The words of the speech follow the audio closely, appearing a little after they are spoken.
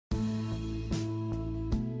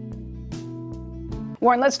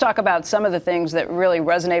Warren, let's talk about some of the things that really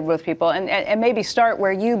resonated with people and maybe start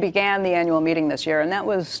where you began the annual meeting this year. And that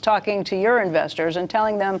was talking to your investors and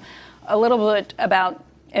telling them a little bit about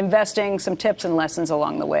investing, some tips and lessons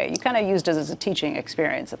along the way. You kind of used it as a teaching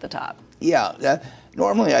experience at the top. Yeah,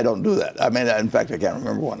 normally I don't do that. I mean, in fact, I can't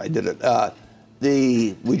remember when I did it.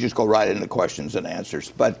 We just go right into questions and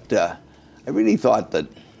answers. But I really thought that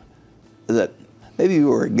maybe we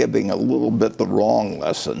were giving a little bit the wrong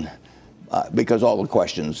lesson because all the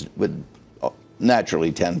questions would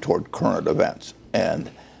naturally tend toward current events. And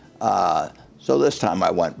so this time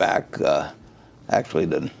I went back actually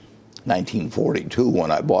to 1942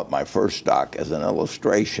 when I bought my first stock as an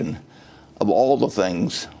illustration of all the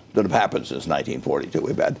things that have happened since 1942.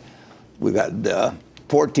 We've had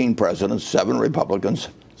 14 presidents, 7 Republicans,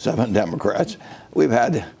 7 Democrats. We've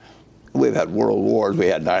had world wars. We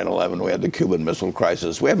had 9/11. We had the Cuban Missile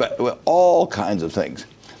Crisis. We have all kinds of things.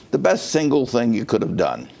 The best single thing you could have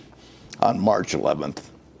done on March 11th,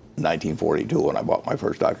 1942, when I bought my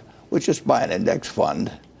first stock, was just buy an index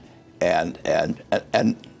fund and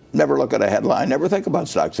never look at a headline, never think about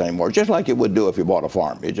stocks anymore, just like you would do if you bought a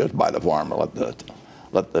farm. You just buy the farm and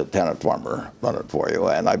let the tenant farmer run it for you.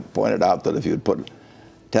 And I pointed out that if you'd put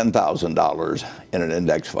 $10,000 in an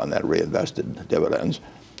index fund that reinvested dividends,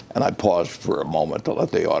 and I paused for a moment to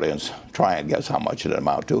let the audience try and guess how much it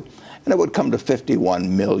amount to, and it would come to $51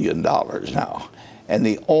 million now. And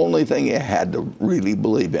the only thing you had to really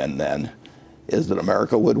believe in then is that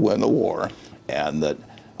America would win the war and that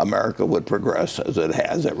America would progress as it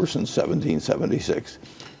has ever since 1776,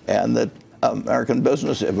 and that American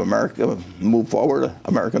business, if America moved forward,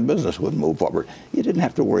 American business would move forward. You didn't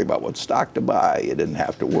have to worry about what stock to buy. You didn't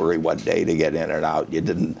have to worry what day to get in and out. You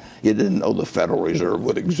didn't know the Federal Reserve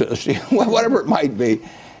would exist, whatever it might be.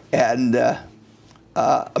 And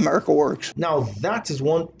America works. Now that is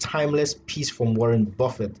one timeless piece from Warren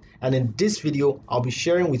Buffett. And in this video, I'll be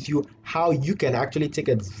sharing with you how you can actually take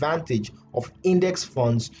advantage of index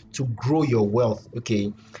funds to grow your wealth,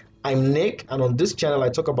 okay? I'm Nick, and on this channel, I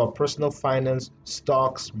talk about personal finance,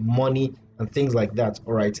 stocks, money, and things like that,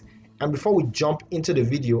 all right? And before we jump into the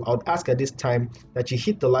video, I would ask at this time that you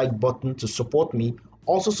hit the like button to support me.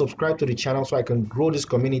 Also subscribe to the channel so I can grow this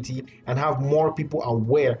community and have more people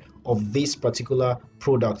aware of this particular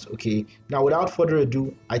product, okay? Now, without further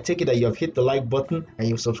ado, I take it that you have hit the like button and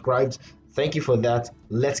you've subscribed. Thank you for that.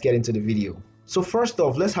 Let's get into the video. So first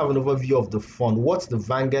off, let's have an overview of the fund. What's the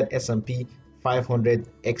Vanguard S&P 500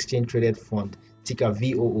 exchange traded fund, ticker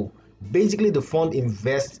VOO? Basically, the fund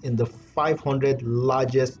invests in the 500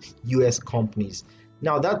 largest US companies.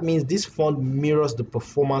 Now that means this fund mirrors the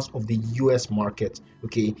performance of the US market,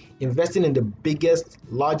 okay? Investing in the biggest,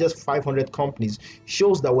 largest 500 companies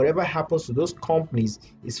shows that whatever happens to those companies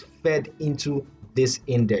is fed into this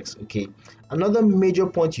index, okay? Another major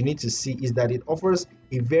point you need to see is that it offers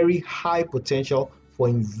a very high potential for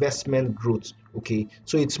investment growth, okay?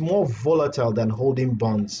 So it's more volatile than holding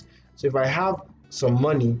bonds. So if I have some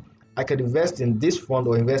money, I could invest in this fund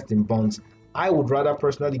or invest in bonds. I would rather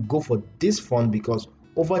personally go for this fund because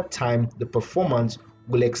over time, the performance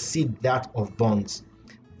will exceed that of bonds.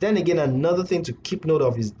 Then again, another thing to keep note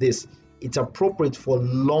of is this: it's appropriate for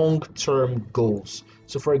long-term goals.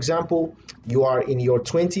 So for example, you are in your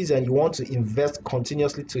 20s and you want to invest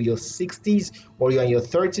continuously to your 60s, or you're in your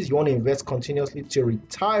 30s, you want to invest continuously to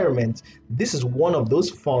retirement. This is one of those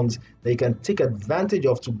funds that you can take advantage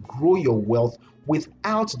of to grow your wealth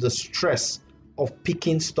without the stress of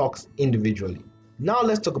picking stocks individually. Now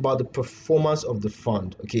let's talk about the performance of the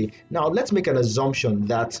fund, okay? Now let's make an assumption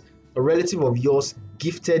that a relative of yours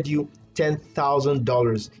gifted you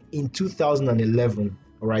 $10,000 in 2011,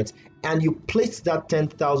 all right? And you placed that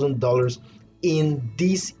 $10,000 in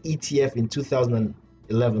this ETF in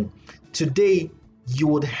 2011. Today, you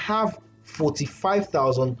would have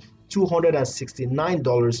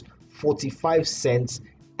 $45,269.45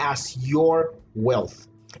 as your wealth.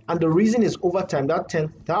 And the reason is over time, that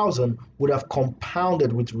 10,000 would have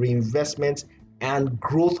compounded with reinvestment and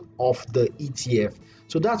growth of the ETF.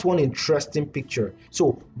 So that's one interesting picture.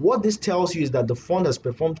 So what this tells you is that the fund has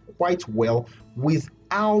performed quite well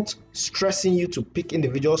without stressing you to pick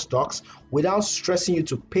individual stocks, without stressing you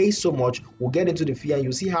to pay so much. We'll get into the fee and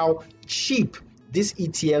you'll see how cheap these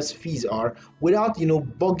ETFs fees are without,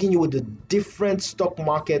 bugging you with the different stock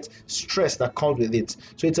market stress that comes with it.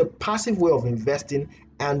 So it's a passive way of investing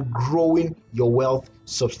and growing your wealth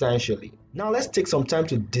substantially. Now let's take some time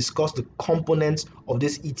to discuss the components of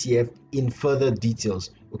this ETF in further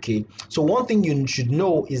details, okay? So one thing you should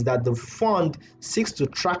know is that the fund seeks to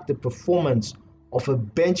track the performance of a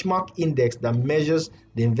benchmark index that measures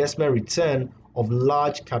the investment return of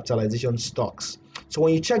large capitalization stocks. So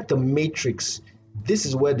when you check the matrix, this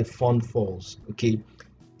is where the fund falls, okay?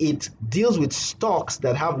 It deals with stocks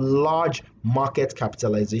that have large market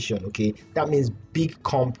capitalization, okay? That means big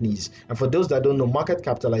companies. And for those that don't know, market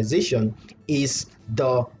capitalization is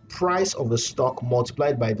the price of a stock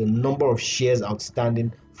multiplied by the number of shares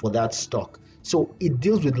outstanding for that stock. So it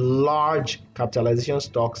deals with large capitalization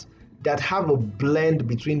stocks that have a blend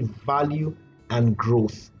between value and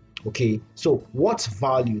growth, okay? So what's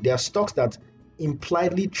value? There are stocks that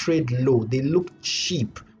impliedly trade low. They look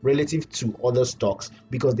cheap relative to other stocks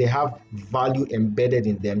because they have value embedded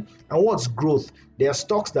in them. And what's growth? There are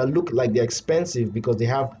stocks that look like they're expensive because they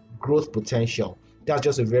have growth potential. That's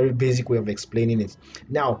just a very basic way of explaining it.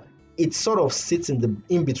 Now, it sort of sits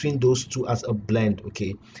in between those two as a blend,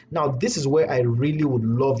 okay? Now, this is where I really would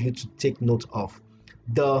love you to take note of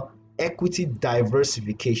the equity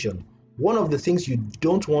diversification. One of the things you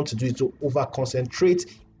don't want to do is to over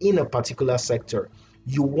concentrate in a particular sector.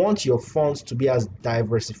 You want your funds to be as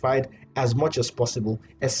diversified as much as possible,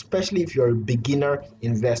 especially if you're a beginner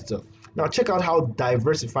investor. Now check out how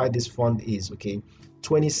diversified this fund is, okay?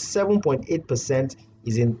 27.8%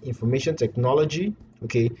 is in information technology,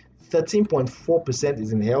 okay? 13.4%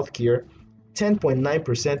 is in healthcare,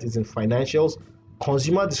 10.9% is in financials,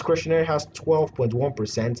 consumer discretionary has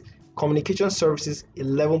 12.1%, communication services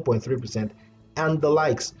 11.3%, and the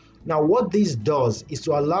likes. Now, what this does is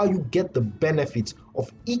to allow you get the benefits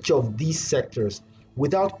of each of these sectors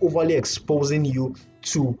without overly exposing you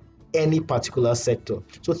to any particular sector.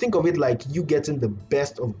 So think of it like you getting the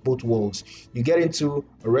best of both worlds. You get into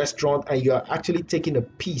a restaurant and you are actually taking a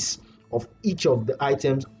piece of each of the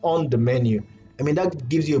items on the menu. I mean, that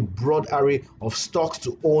gives you a broad array of stocks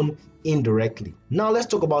to own indirectly. Now, let's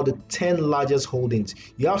talk about the 10 largest holdings.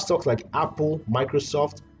 You have stocks like Apple,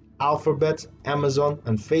 Microsoft, Alphabet, Amazon,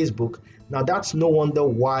 and Facebook. Now that's no wonder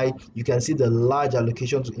why you can see the large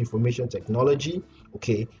allocation to information technology,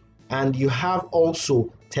 okay? And you have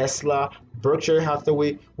also Tesla, Berkshire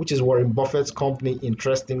Hathaway, which is Warren Buffett's company,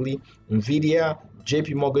 interestingly, Nvidia,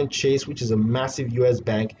 JP Morgan Chase, which is a massive US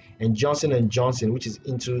bank, and Johnson & Johnson, which is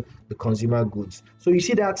into the consumer goods. So you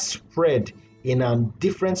see that spread in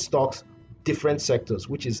different stocks, different sectors,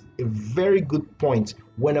 which is a very good point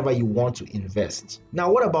whenever you want to invest.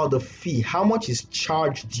 Now, what about the fee? How much is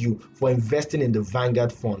charged you for investing in the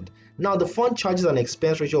Vanguard fund? Now, the fund charges an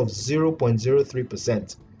expense ratio of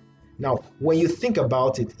 0.03%. Now, when you think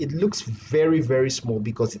about it, it looks very, very small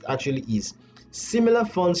because it actually is. Similar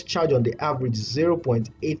funds charge on the average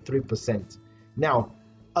 0.83%. Now,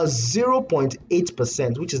 a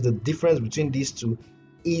 0.8%, which is the difference between these two,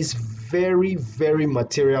 is very, very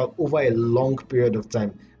material over a long period of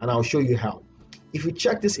time, and I'll show you how. If you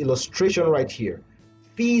check this illustration right here,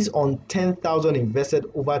 fees on 10,000 invested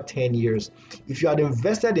over 10 years. If you had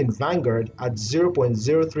invested in Vanguard at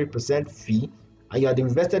 0.03% fee and you had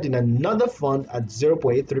invested in another fund at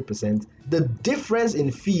 0.83%, the difference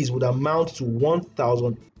in fees would amount to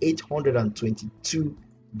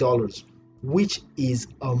 $1,822, which is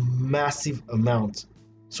a massive amount.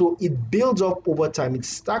 So it builds up over time, it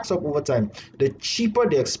stacks up over time. The cheaper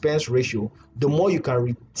the expense ratio, the more you can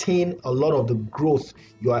retain a lot of the growth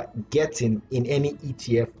you are getting in any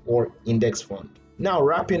ETF or index fund. Now,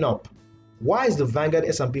 wrapping up, why is the Vanguard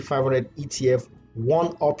S&P 500 ETF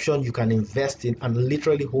one option you can invest in and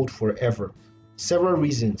literally hold forever? Several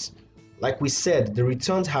reasons. Like we said, the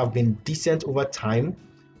returns have been decent over time.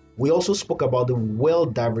 We also spoke about the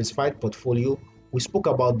well-diversified portfolio. We spoke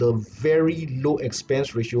about the very low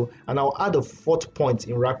expense ratio, and I'll add a fourth point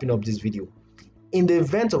in wrapping up this video. In the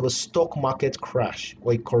event of a stock market crash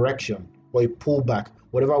or a correction or a pullback,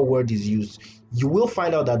 whatever word is used, you will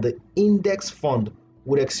find out that the index fund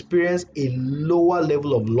would experience a lower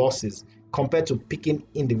level of losses compared to picking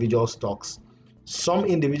individual stocks. Some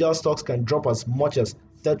individual stocks can drop as much as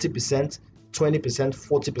 30%, 20%,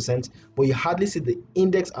 40%, but you hardly see the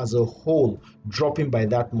index as a whole dropping by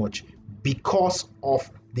that much, because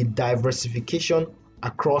of the diversification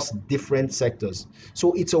across different sectors.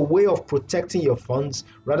 So it's a way of protecting your funds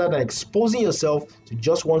rather than exposing yourself to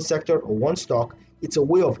just one sector or one stock. It's a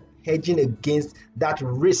way of hedging against that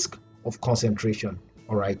risk of concentration.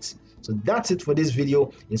 All right. So that's it for this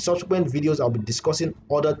video. In subsequent videos, I'll be discussing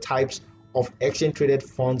other types of exchange traded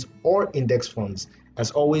funds or index funds.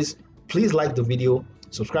 As always, please like the video,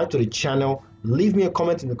 subscribe to the channel, leave me a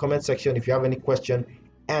comment in the comment section if you have any question,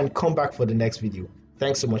 and come back for the next video.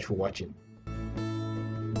 Thanks so much for watching.